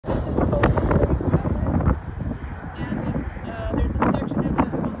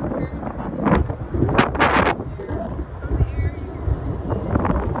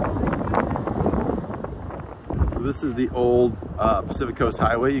this is the old Pacific Coast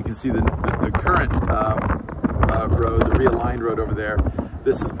Highway. You can see the current road, the realigned road over there.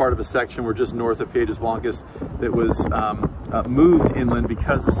 This is part of a section. We're just north of Piedras Blancas that was moved inland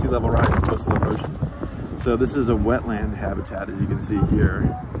because of sea level rise and coastal erosion. So this is a wetland habitat, as you can see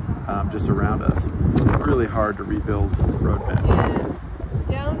here, just around us. It's really hard to rebuild the roadbed. And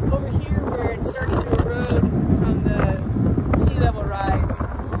down over here where it's starting to erode from the sea level rise,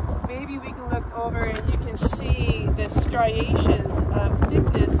 maybe we can look over and you can see the striations of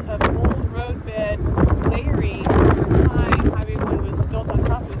thickness of old roadbed layering over time, how everyone was built on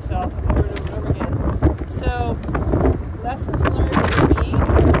top of itself over and over again. So lessons learned for me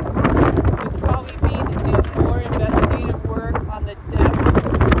would probably be to do more investigative work on the depth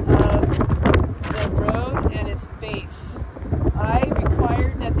of the road and its base. I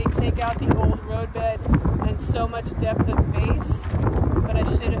required that they take out the old roadbed and so much depth of base, but I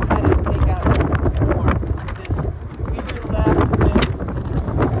should have had them take out more, because we were left with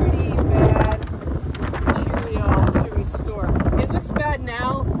pretty bad material to restore. It looks bad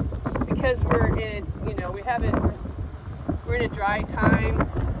now because we're in, we're in a dry time,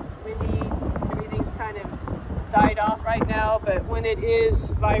 it's windy, everything's kind of died off right now, but when it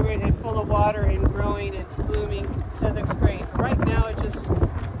is vibrant and full of water and growing and blooming, that looks great. Right now it's just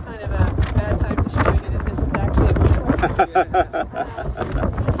kind of a bad time to show you that this is actually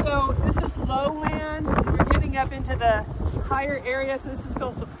so this is lowland. We're getting up into the higher area, so this is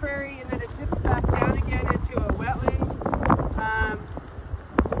coastal prairie, and then it dips back down again into a wetland.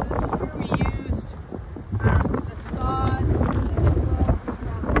 So this is where we used the sod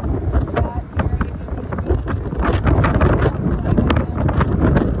from that area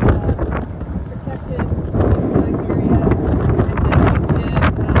protected area, and then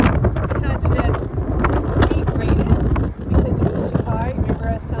we had to then regrade it because it was too high. Remember I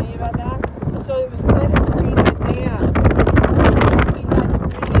was telling you about that? So it was